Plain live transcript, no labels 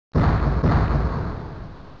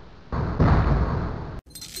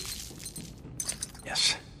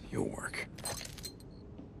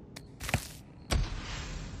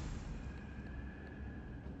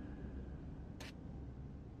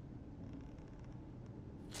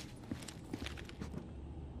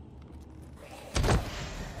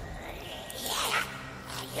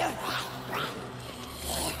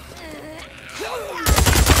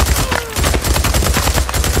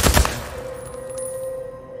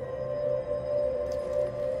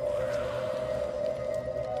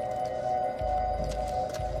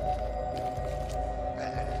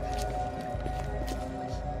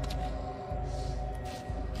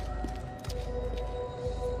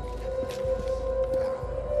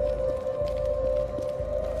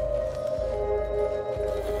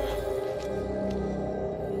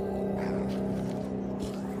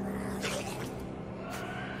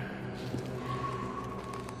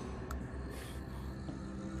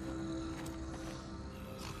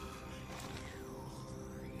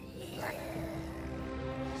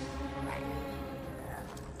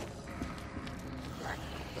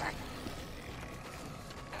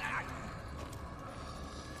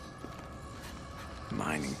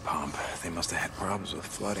mining pump. They must have had problems with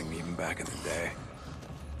flooding even back in the day.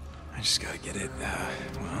 I just gotta get it,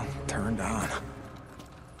 well, turned on.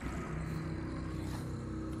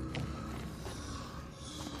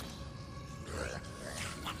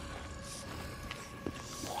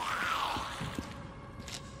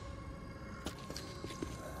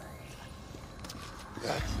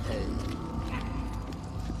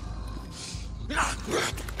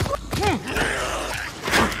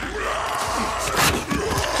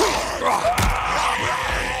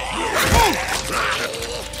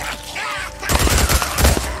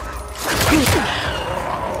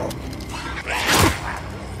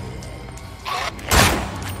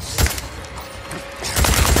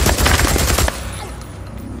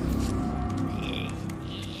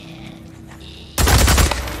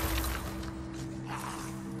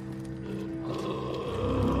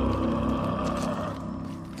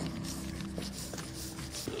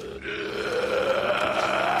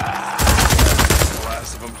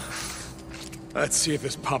 Let's see if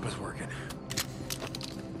this pump is working.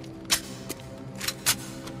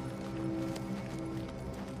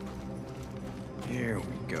 Here we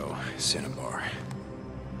go, Cinnabar.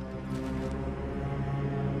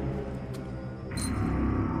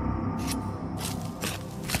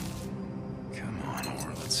 Come on,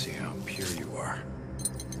 ore, let's see how pure you are.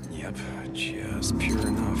 Yep, just pure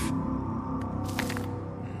enough.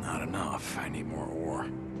 Not enough, I need more ore.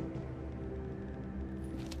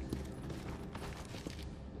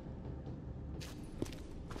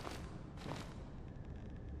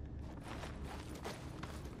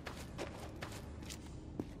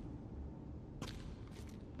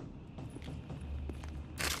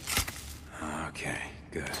 Okay,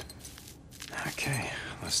 good. Okay,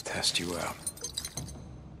 let's test you out.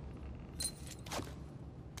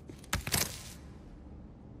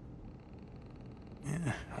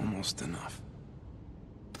 Yeah, almost enough.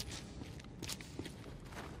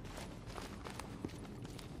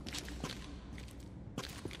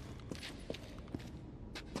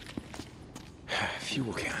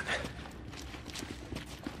 Fuel can.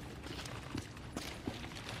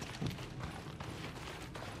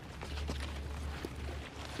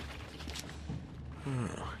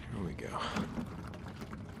 Here we go.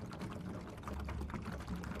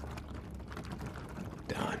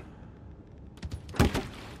 Done. Oh,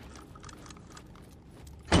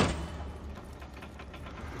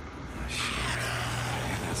 shit.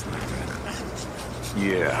 Yeah, that's not good.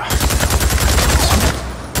 Yeah.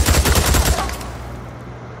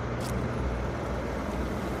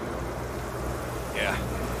 Yeah,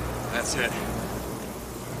 that's it.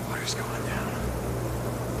 Water's going down.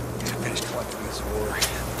 Gotta finish collecting this ore.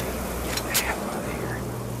 Get the hell out of here.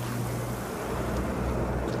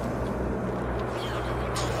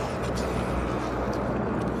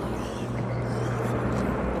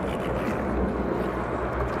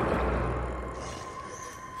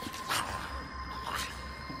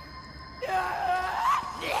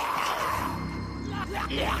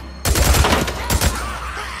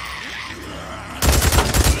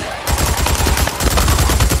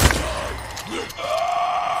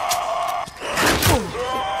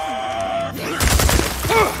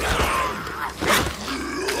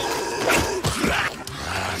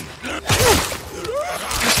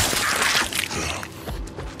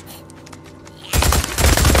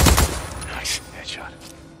 Nice headshot.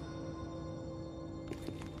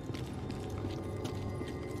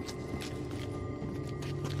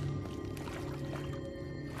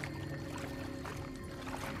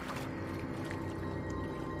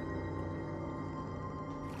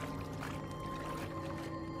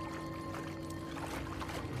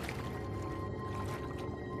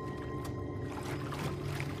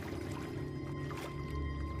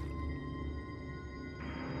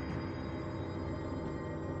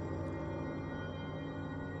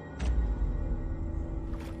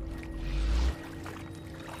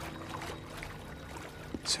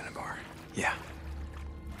 Cinnabar. Yeah.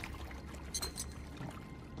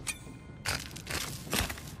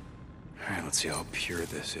 Alright, let's see how pure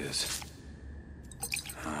this is.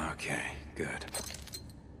 Okay, good.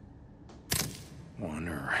 One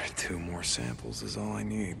or two more samples is all I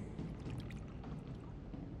need.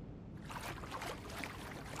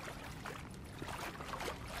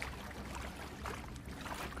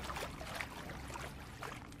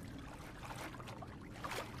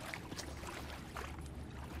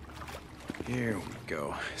 Here we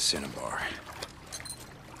go, Cinnabar.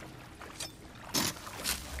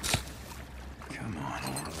 Come on,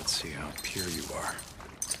 ore, let's see how pure you are.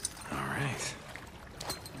 All right.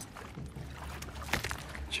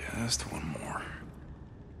 Just one more.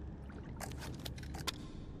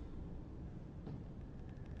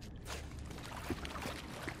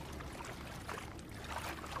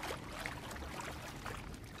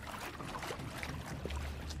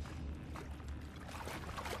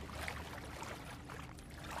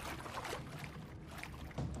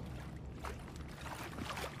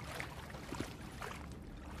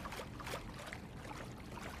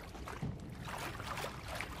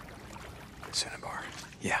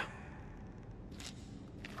 Yeah.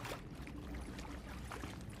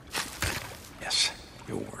 Yes,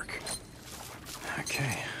 you'll work.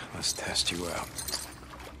 Okay, let's test you out.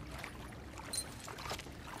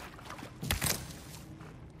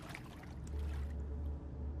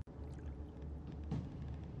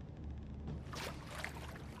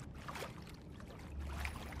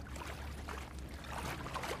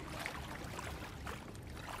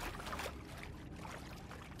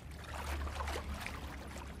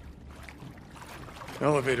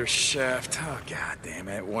 Elevator shaft. Oh, god damn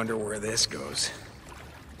it. Wonder where this goes.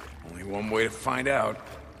 Only one way to find out.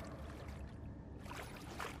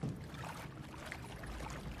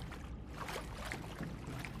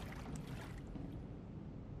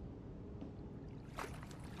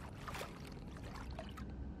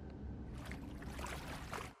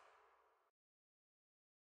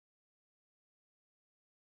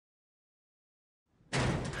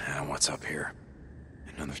 And what's up here?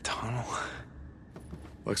 Another tunnel?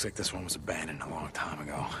 Looks like this one was abandoned a long time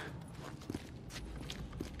ago.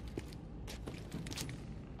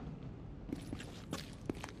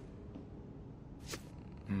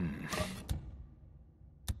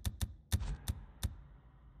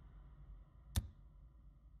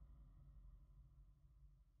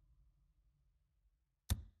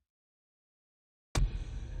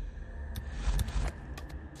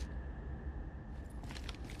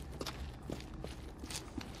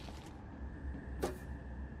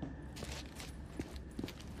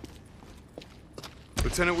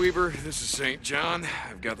 Lieutenant Weaver, this is St. John.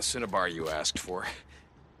 I've got the Cinnabar you asked for.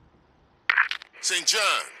 St.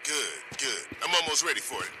 John, good. I'm almost ready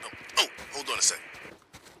for it. Oh, hold on a second.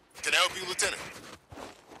 Can I help you, Lieutenant?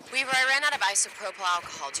 Weaver, I ran out of isopropyl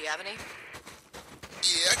alcohol. Do you have any?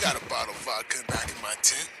 Yeah, I got a bottle of vodka back in my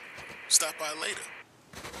tent. Stop by later.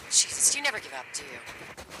 Jesus, you never give up, do you?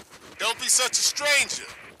 Don't be such a stranger.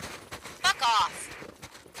 Fuck off.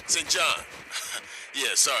 St. John.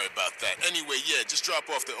 Yeah, sorry about that. Anyway, yeah, just drop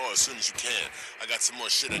off the ore as soon as you can. I got some more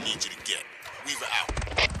shit I need you to get. Weaver out.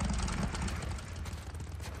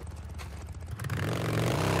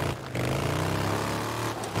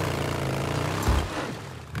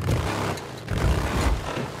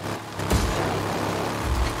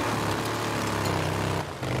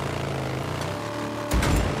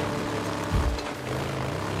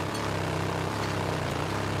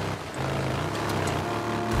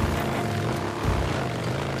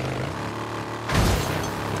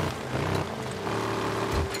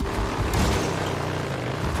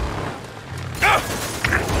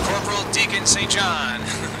 Deacon St. John.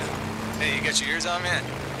 Hey, you got your ears on, man?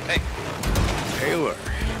 Hey. Taylor,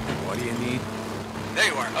 what do you need? There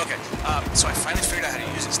you are. Okay. So I finally figured out how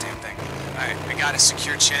to use this damn thing. I got a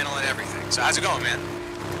secure channel and everything. So how's it going, man?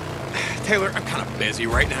 Taylor, I'm kind of busy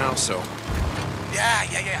right now, so...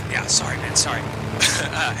 Yeah. Sorry, man. Sorry.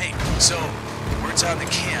 Hey, so word's out in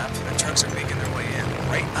the camp that trucks are making their way in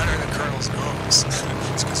right under the Colonel's nose.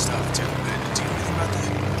 It's good stuff, too. Do you know anything about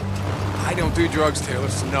that? I don't do drugs, Taylor,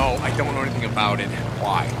 so no, I don't know anything about it.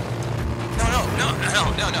 Why? No, I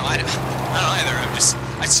don't either.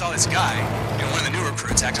 I saw this guy, one of the new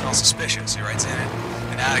recruits, acting all suspicious. He writes in it,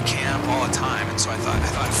 and out of camp all the time, and so I thought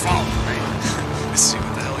I'd follow him, right? To see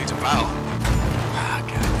what the hell he's about. Ah,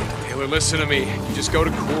 God, Taylor, listen to me. You just go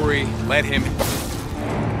to Corey, let him...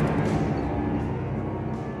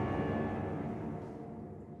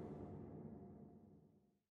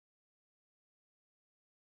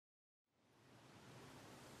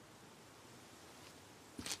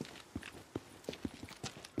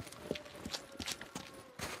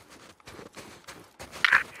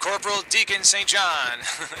 Corporal Deacon St. John.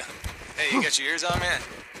 Hey, you got your ears on, man?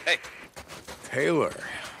 Hey. Taylor,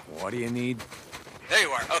 what do you need? There you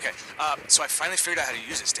are. Okay. So I finally figured out how to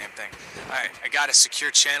use this damn thing. I got a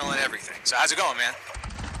secure channel and everything. So how's it going, man?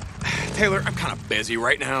 Taylor, I'm kind of busy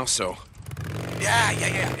right now, so...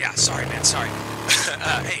 Yeah. Sorry, man. Sorry.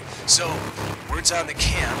 Hey, so word's out in the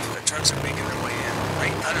camp that trucks are making their way in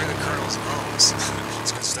right under the Colonel's nose.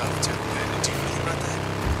 It's good stuff, too. Do you know anything about that?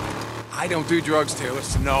 I don't do drugs, Taylor,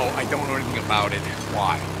 so no, I don't know anything about it.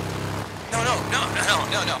 Why? No.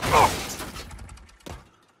 Oh.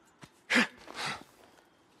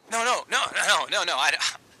 No, I don't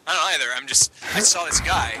either. I saw this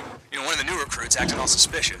guy, one of the new recruits, acting all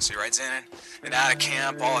suspicious. He writes in it, and out of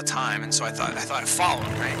camp all the time, and so I thought I'd follow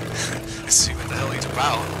him, right? To see what the hell he's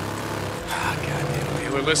about. Ah, God,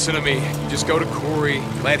 Taylor, listen to me. You just go to Corey,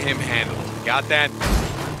 let him handle it. Got that?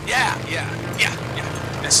 Yeah.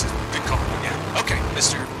 This is a good call. Yeah. Okay,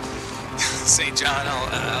 Mr. St. John,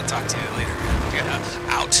 I'll talk to you later.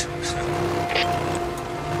 Out.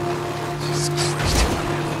 Jesus Christ.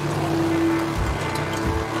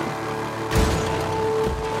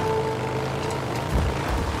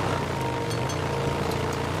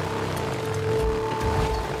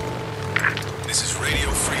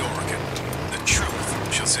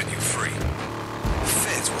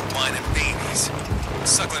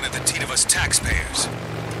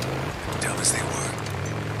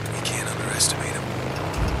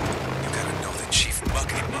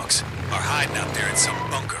 in some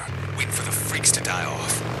bunker, waiting for the freaks to die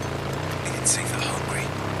off. They didn't save the hungry,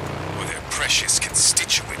 or their precious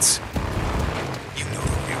constituents. You know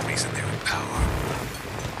the real reason they're in power.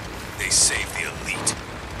 They save the elite,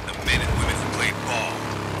 the men and women who play ball.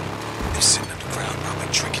 They're sitting underground,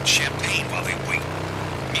 probably drinking champagne while they wait.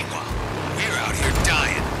 Meanwhile, we're out here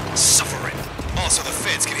dying, suffering. Also, the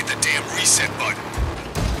feds can hit the damn reset button.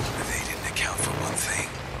 But they didn't account for one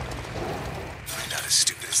thing. We're not as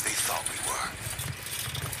stupid as they thought we were.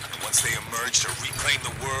 And once they emerge to reclaim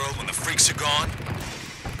the world when the freaks are gone,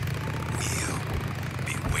 we'll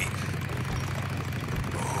be waiting.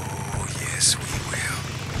 Oh, yes, we will.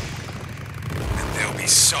 And they'll be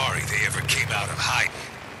sorry they ever came out of hiding.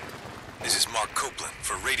 This is Mark Copeland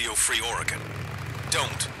for Radio Free Oregon.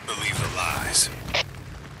 Don't believe the lies.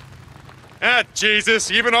 Ah, Jesus,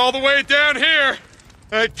 even all the way down here,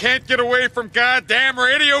 I can't get away from goddamn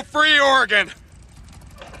Radio Free Oregon.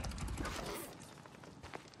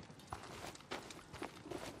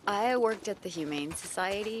 I worked at the Humane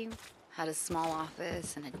Society, had a small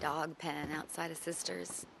office and a dog pen outside of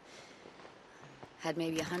Sisters. Had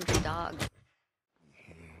maybe 100 dogs.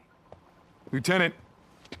 Lieutenant.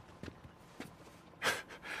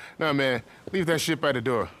 Nah, man, leave that shit by the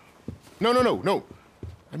door. No.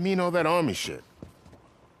 I mean all that army shit.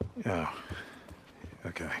 Oh,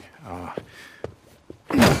 okay. I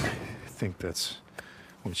think that's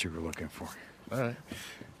what you were looking for. All right.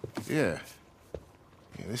 Yeah,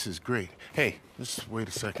 this is great. Hey, just wait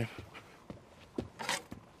a second.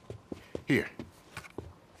 Here.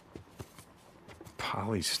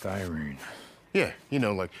 Polystyrene. Yeah, you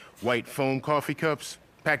know, like white foam coffee cups,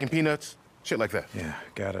 packing peanuts, shit like that. Yeah,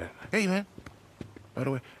 got it. Hey, man. By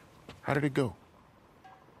the way, how did it go?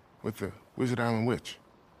 With the Wizard Island Witch?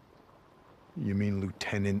 You mean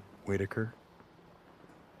Lieutenant Whitaker?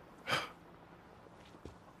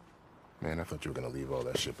 Man, I thought you were gonna leave all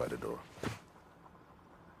that shit by the door.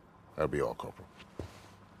 That'll be all, Corporal.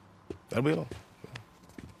 That'll be all.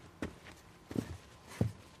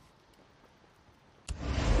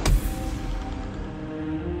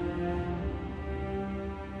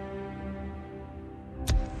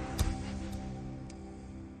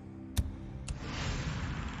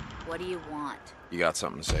 What do you want? You got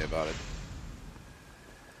something to say about it?